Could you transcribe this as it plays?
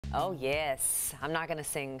Oh, yes. I'm not going to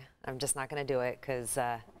sing. I'm just not going to do it because,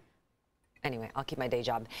 anyway, I'll keep my day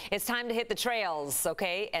job. It's time to hit the trails,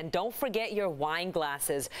 okay? And don't forget your wine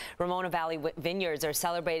glasses. Ramona Valley Vineyards are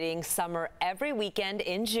celebrating summer every weekend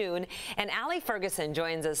in June. And Allie Ferguson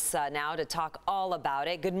joins us now to talk all about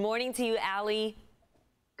it. Good morning to you, Allie.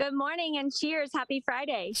 Good morning and cheers. Happy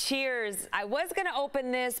Friday. Cheers. I was going to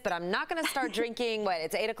open this, but I'm not going to start drinking.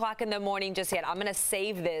 It's 8 o'clock in the morning just yet. I'm going to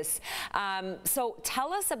save this. So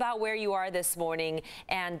tell us about where you are this morning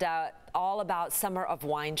and all about Summer of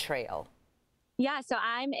Wine Trail. Yeah, so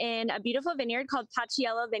I'm in a beautiful vineyard called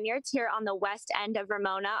Paciello Vineyards here on the west end of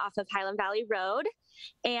Ramona off of Highland Valley Road.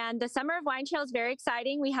 And the Summer of Wine Trail is very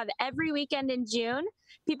exciting. We have every weekend in June.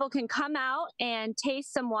 People can come out and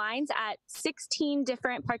taste some wines at 16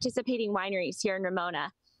 different participating wineries here in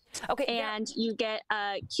Ramona. Okay. And you get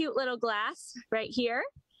a cute little glass right here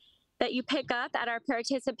that you pick up at our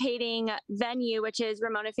participating venue, which is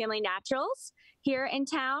Ramona Family Naturals here in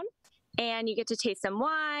town. And you get to taste some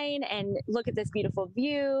wine and look at this beautiful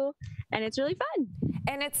view, and it's really fun.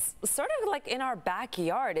 And it's sort of like in our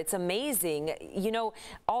backyard. It's amazing. You know,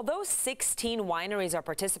 although 16 wineries are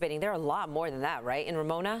participating, there are a lot more than that, right, in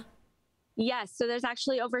Ramona? Yes, so there's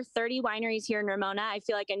actually over 30 wineries here in Ramona. I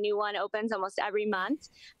feel like a new one opens almost every month.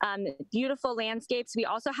 Beautiful landscapes. We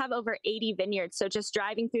also have over 80 vineyards. So just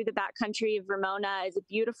driving through the backcountry of Ramona is a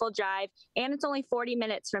beautiful drive. And it's only 40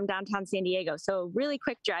 minutes from downtown San Diego. So a really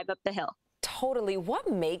quick drive up the hill. Totally. What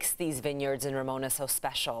makes these vineyards in Ramona so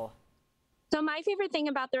special? So my favorite thing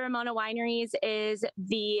about the Ramona wineries is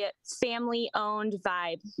the family-owned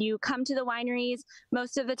vibe. You come to the wineries,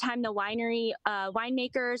 most of the time the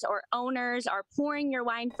winemakers or owners are pouring your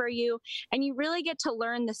wine for you, and you really get to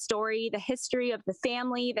learn the story, the history of the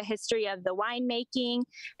family, the history of the winemaking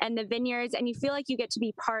and the vineyards, and you feel like you get to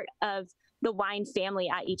be part of the wine family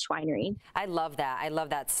at each winery. I love that. I love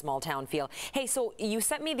that small town feel. Hey, so you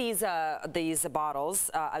sent me these bottles.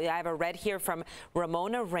 I have a red here from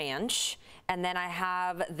Ramona Ranch, and then I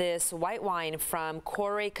have this white wine from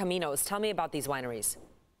Corre Caminos. Tell me about these wineries.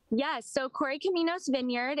 Yes, so Corre Caminos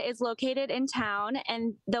Vineyard is located in town,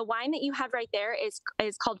 and the wine that you have right there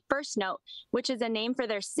is called First Note, which is a name for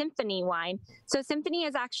their Symphony wine. So Symphony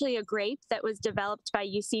is actually a grape that was developed by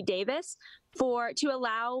UC Davis to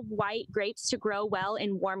allow white grapes to grow well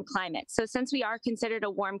in warm climates. So since we are considered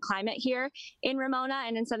a warm climate here in Ramona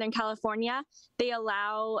and in Southern California, they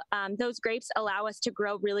allow, those grapes allow us to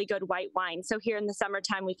grow really good white wine. So here in the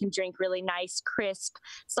summertime, we can drink really nice, crisp,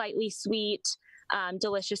 slightly sweet,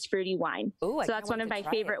 delicious fruity wine. Ooh, so that's one of my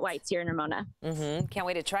favorite whites here in Ramona. Can't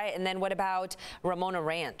wait to try it. And then what about Ramona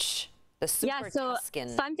Ranch? The super Tuscan.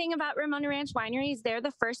 Fun thing about Ramona Ranch Winery is they're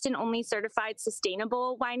the first and only certified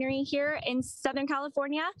sustainable winery here in Southern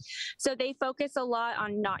California. So they focus a lot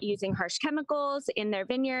on not using harsh chemicals in their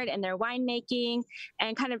vineyard and their winemaking,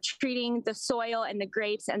 and kind of treating the soil and the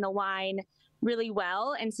grapes and the wine really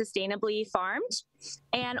well and sustainably farmed.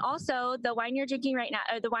 And also the wine you're drinking right now,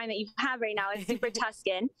 or the wine that you have right now, is Super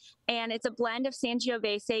Tuscan, and it's a blend of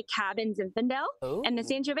Sangiovese, Cab, and Zinfandel. Ooh. And the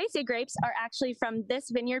Sangiovese grapes are actually from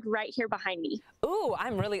this vineyard right here behind me. Ooh,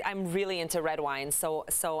 I'm really into red wine, so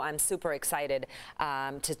I'm super excited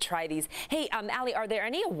to try these. Hey, Allie, are there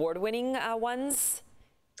any award-winning ones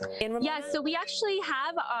in Ramona? Yes, so we actually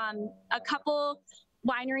have a couple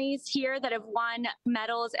wineries here that have won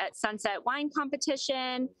medals at Sunset Wine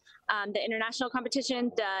Competition, the international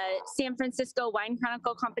competition, the San Francisco Wine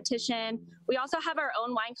Chronicle competition. We also have our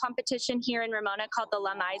own wine competition here in Ramona called the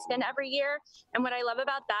La Maisvin every year. And what I love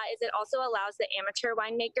about that is it also allows the amateur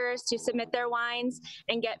winemakers to submit their wines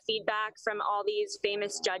and get feedback from all these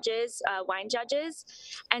famous judges, wine judges.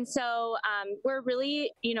 And so we're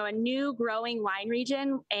really, a new growing wine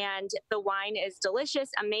region, and the wine is delicious,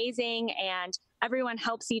 amazing, and everyone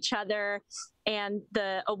helps each other, and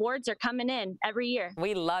the awards are coming in every year.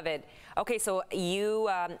 We love it. Okay, so you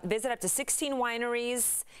visit up to 16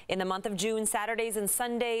 wineries in the month of June, Saturdays and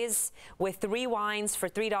Sundays, with 3 wines for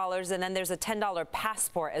 $3, and then there's a $10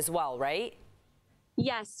 passport as well, right?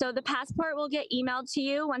 Yes, so the passport will get emailed to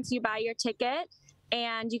you once you buy your ticket,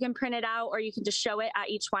 and you can print it out or you can just show it at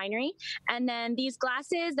each winery. And then these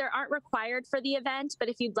glasses, they aren't required for the event, but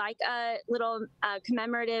if you'd like a little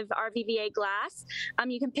commemorative RVVA glass,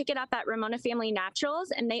 you can pick it up at Ramona Family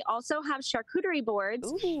Naturals, and they also have charcuterie boards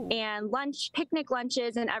and picnic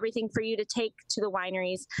lunches and everything for you to take to the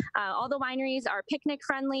wineries. All the wineries are picnic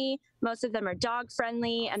friendly, most of them are dog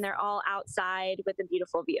friendly, and they're all outside with a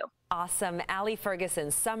beautiful view. Awesome. Allie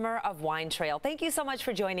Ferguson, Summer of Wine Trail. Thank you so much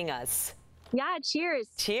for joining us. Yeah, cheers.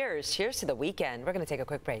 Cheers. Cheers to the weekend. We're going to take a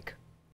quick break.